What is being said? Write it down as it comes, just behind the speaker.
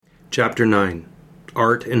Chapter 9.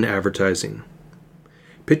 Art and Advertising.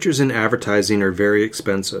 Pictures in advertising are very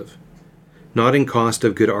expensive, not in cost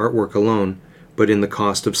of good artwork alone, but in the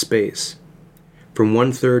cost of space. From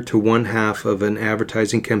 1/3 to 1/2 of an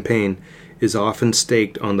advertising campaign is often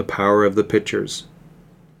staked on the power of the pictures.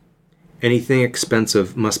 Anything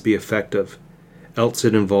expensive must be effective, else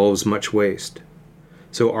it involves much waste.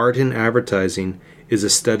 So art in advertising is a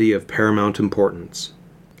study of paramount importance.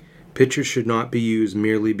 Pictures should not be used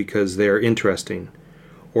merely because they are interesting,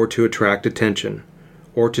 or to attract attention,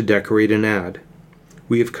 or to decorate an ad.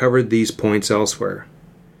 We have covered these points elsewhere.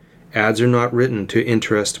 Ads are not written to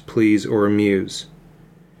interest, please, or amuse.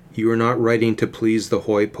 You are not writing to please the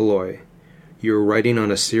hoi polloi. You are writing on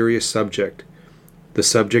a serious subject, the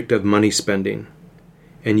subject of money spending,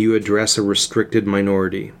 and you address a restricted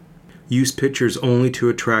minority. Use pictures only to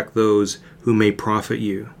attract those who may profit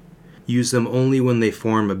you. Use them only when they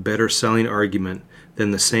form a better selling argument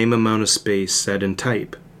than the same amount of space set in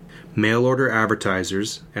type. Mail-order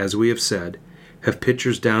advertisers, as we have said, have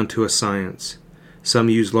pictures down to a science. Some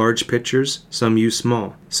use large pictures, some use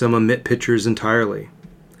small, some omit pictures entirely.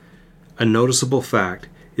 A noticeable fact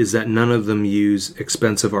is that none of them use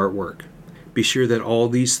expensive artwork. Be sure that all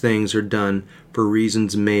these things are done for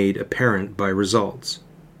reasons made apparent by results.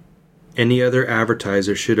 Any other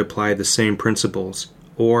advertiser should apply the same principles,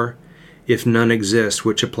 or, if none exist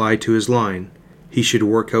which apply to his line, he should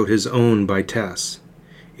work out his own by tests.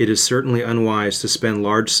 It is certainly unwise to spend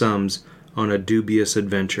large sums on a dubious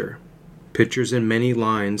adventure. Pictures in many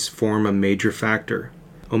lines form a major factor,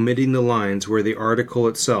 omitting the lines where the article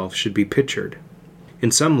itself should be pictured.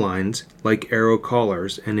 In some lines, like arrow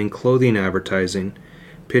collars and in clothing advertising,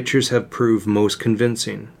 pictures have proved most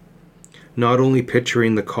convincing. Not only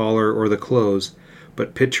picturing the collar or the clothes,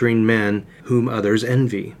 but picturing men whom others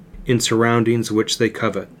envy, in surroundings which they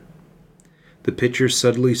covet. The pictures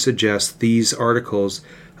subtly suggest these articles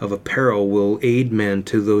of apparel will aid men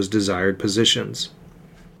to those desired positions.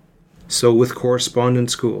 So with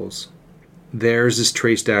correspondence schools. Theirs is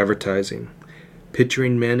traced advertising.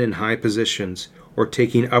 Picturing men in high positions or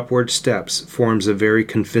taking upward steps forms a very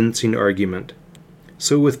convincing argument.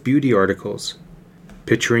 So with beauty articles.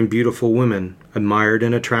 Picturing beautiful women, admired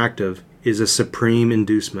and attractive, is a supreme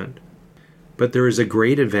inducement. But there is a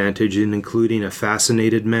great advantage in including a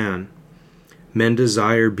fascinated man. Men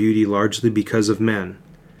desire beauty largely because of men.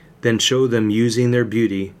 Then show them using their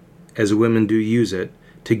beauty, as women do use it,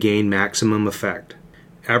 to gain maximum effect.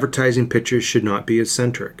 Advertising pictures should not be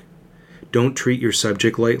eccentric. Don't treat your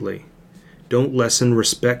subject lightly. Don't lessen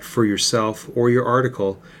respect for yourself or your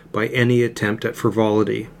article by any attempt at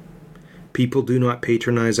frivolity. People do not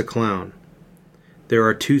patronize a clown. There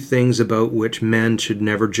are two things about which men should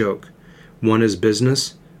never joke. One is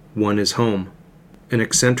business, one is home. An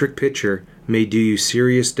eccentric picture may do you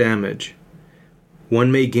serious damage.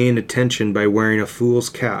 One may gain attention by wearing a fool's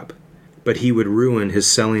cap, but he would ruin his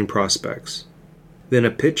selling prospects. Then a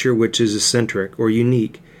picture which is eccentric or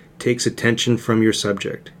unique takes attention from your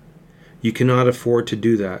subject. You cannot afford to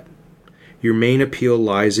do that. Your main appeal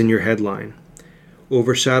lies in your headline.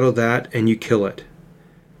 Overshadow that and you kill it.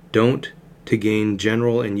 Don't, to gain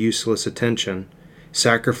general and useless attention,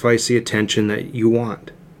 sacrifice the attention that you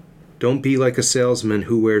want. Don't be like a salesman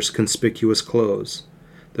who wears conspicuous clothes.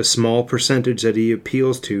 The small percentage that he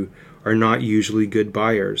appeals to are not usually good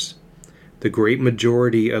buyers. The great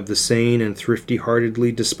majority of the sane and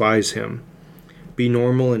thrifty-heartedly despise him. Be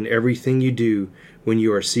normal in everything you do when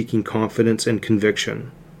you are seeking confidence and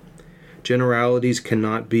conviction. Generalities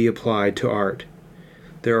cannot be applied to art.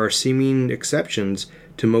 There are seeming exceptions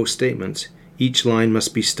to most statements. Each line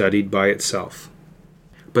must be studied by itself.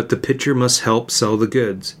 But the picture must help sell the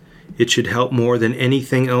goods. It should help more than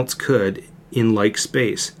anything else could in like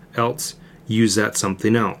space, else use that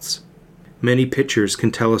something else. Many pictures can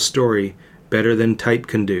tell a story better than type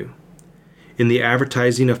can do. In the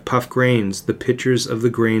advertising of puff grains, the pictures of the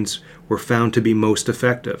grains were found to be most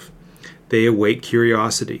effective. They awake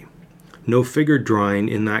curiosity. No figure drawing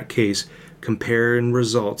in that case compare in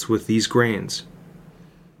results with these grains.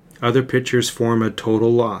 Other pictures form a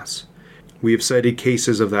total loss. We have cited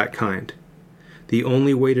cases of that kind. The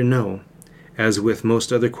only way to know, as with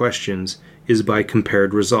most other questions, is by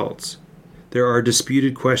compared results. There are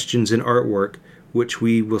disputed questions in artwork which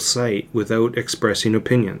we will cite without expressing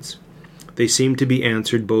opinions. They seem to be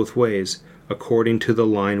answered both ways, according to the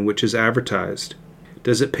line which is advertised.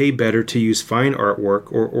 Does it pay better to use fine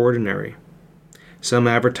artwork or ordinary? Some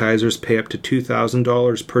advertisers pay up to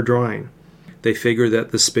 $2,000 per drawing. They figure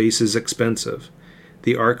that the space is expensive.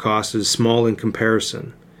 The art cost is small in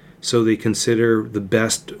comparison, so they consider the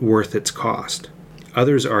best worth its cost.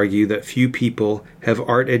 Others argue that few people have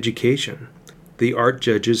art education. The art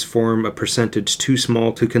judges form a percentage too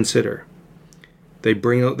small to consider. They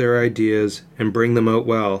bring out their ideas and bring them out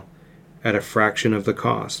well at a fraction of the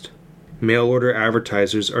cost. Mail-order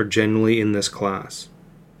advertisers are generally in this class.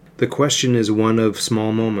 The question is one of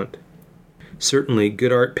small moment. Certainly,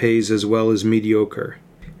 good art pays as well as mediocre,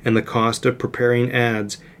 and the cost of preparing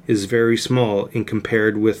ads is very small in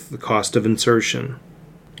compared with the cost of insertion.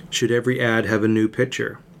 Should every ad have a new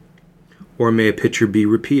picture? Or may a picture be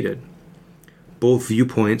repeated? Both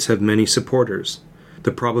viewpoints have many supporters.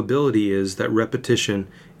 The probability is that repetition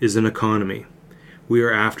is an economy. We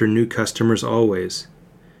are after new customers always.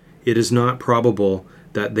 It is not probable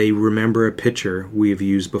that they remember a picture we have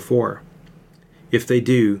used before. If they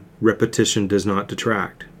do, repetition does not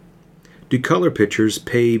detract. Do color pictures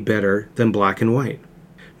pay better than black and white?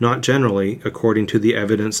 Not generally, according to the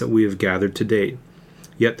evidence that we have gathered to date.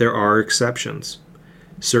 Yet there are exceptions.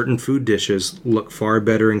 Certain food dishes look far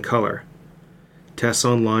better in color. Tests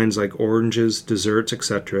on lines like oranges, desserts,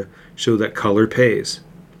 etc. show that color pays.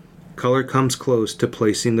 Color comes close to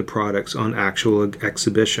placing the products on actual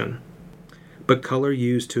exhibition. But color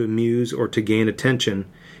used to amuse or to gain attention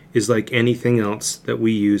is like anything else that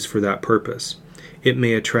we use for that purpose. It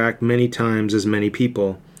may attract many times as many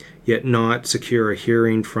people, yet not secure a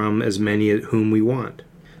hearing from as many whom we want.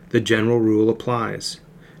 The general rule applies.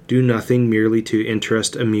 Do nothing merely to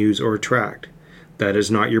interest, amuse, or attract. That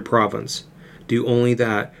is not your province. Do only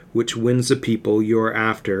that which wins the people you are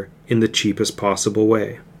after in the cheapest possible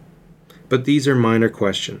way. But these are minor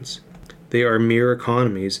questions. They are mere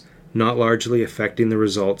economies, not largely affecting the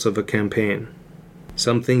results of a campaign.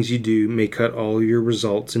 Some things you do may cut all your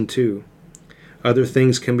results in two. Other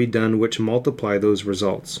things can be done which multiply those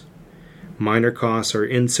results. Minor costs are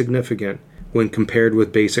insignificant when compared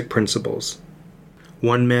with basic principles.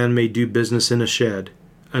 One man may do business in a shed,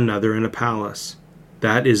 another in a palace.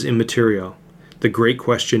 That is immaterial. The great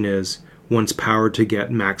question is one's power to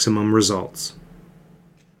get maximum results.